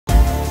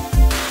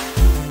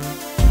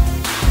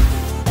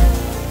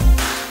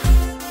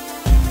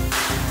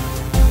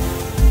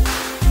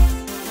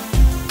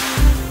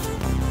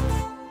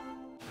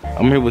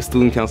I'm here with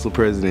Student Council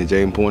President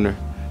Jadyn.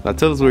 Now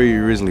tell us where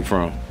you're originally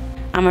from.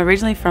 I'm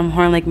originally from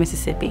Horn Lake,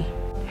 Mississippi.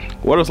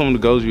 What are some of the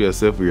goals you have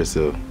set for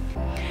yourself?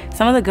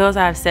 Some of the goals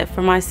I've set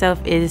for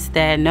myself is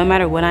that no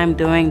matter what I'm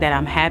doing, that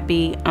I'm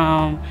happy.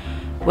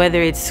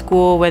 Whether it's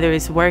school, whether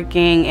it's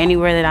working,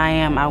 anywhere that I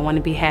am, I want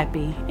to be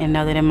happy and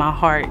know that in my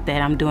heart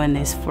that I'm doing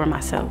this for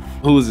myself.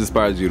 Who has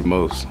inspired you the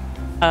most?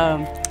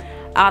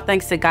 All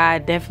thanks to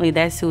God, definitely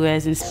that's who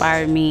has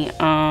inspired me.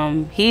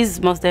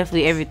 He's most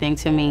definitely everything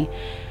to me.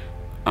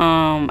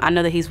 I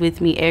know that he's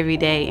with me every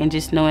day, and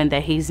just knowing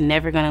that he's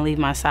never gonna leave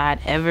my side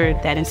ever,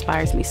 that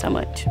inspires me so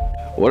much.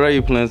 What are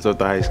your plans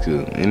after high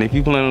school? And if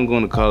you plan on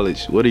going to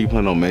college, what are you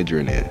planning on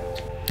majoring in?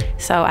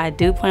 So I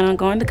do plan on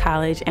going to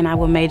college, and I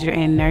will major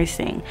in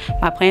nursing.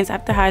 My plans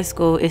after high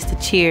school is to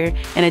cheer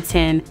and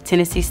attend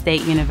Tennessee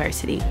State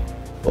University.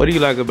 What do you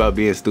like about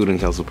being student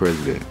council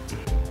president?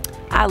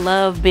 I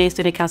love being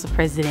student council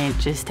president,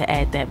 just to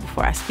add that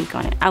before I speak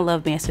on it. I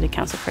love being student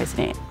council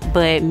president,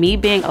 but me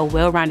being a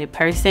well-rounded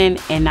person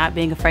and not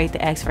being afraid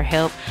to ask for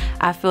help,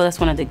 I feel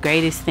that's one of the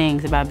greatest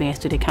things about being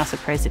student council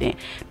president,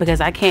 because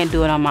I can't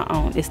do it on my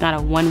own. It's not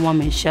a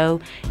one-woman show,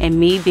 and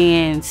me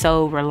being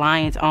so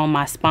reliant on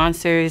my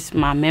sponsors,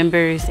 my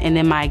members, and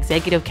then my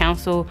executive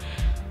council,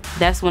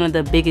 that's one of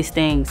the biggest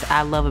things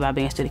I love about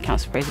being student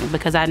council president,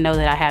 because I know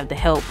that I have the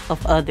help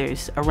of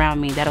others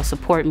around me that'll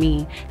support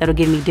me, that'll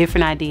give me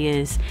different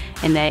ideas,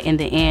 and that in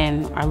the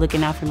end are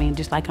looking out for me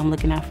just like I'm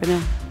looking out for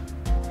them.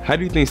 How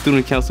do you think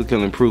student council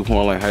can improve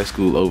Horn Lake High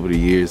School over the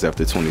years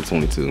after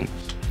 2022?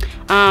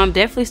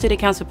 Definitely student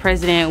council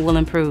president will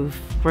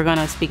improve. We're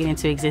gonna speak it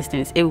into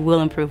existence. It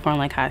will improve Horn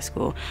Lake High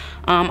School.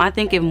 I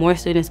think if more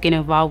students get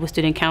involved with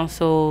student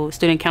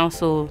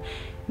council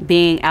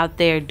being out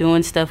there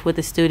doing stuff with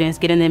the students,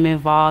 getting them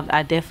involved,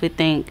 I definitely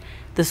think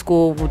the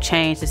school will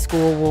change. The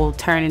school will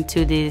turn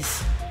into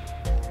this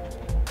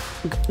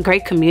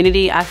great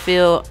community. I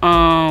feel,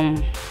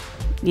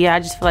 yeah, I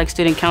just feel like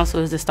student council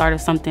is the start of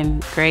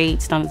something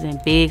great, something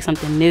big,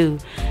 something new,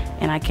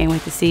 and I can't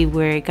wait to see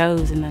where it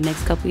goes in the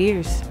next couple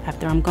years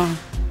after I'm gone.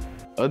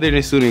 Other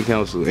than student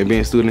council and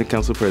being student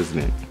council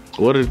president,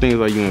 what other things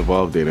are you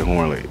involved in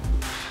Horn Lake?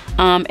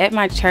 At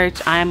my church,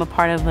 I am a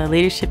part of a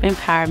leadership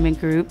empowerment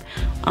group,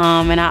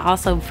 and I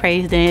also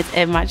praise dance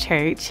at my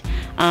church.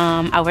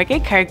 I work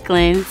at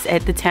Kirkland's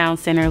at the Town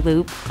Center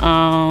Loop,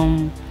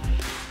 and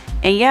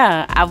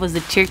yeah, I was a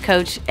cheer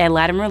coach at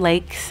Latimer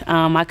Lakes.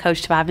 I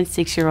coached 5- and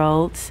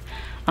 6-year-olds.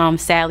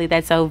 Sadly,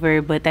 that's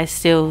over, but that's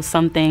still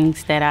some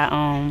things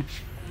that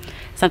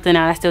something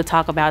that I still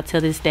talk about till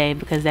this day,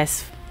 because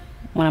that's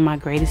one of my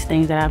greatest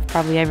things that I've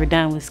probably ever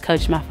done, was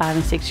coach my 5-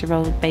 and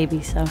 6-year-old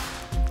babies. So,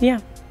 yeah.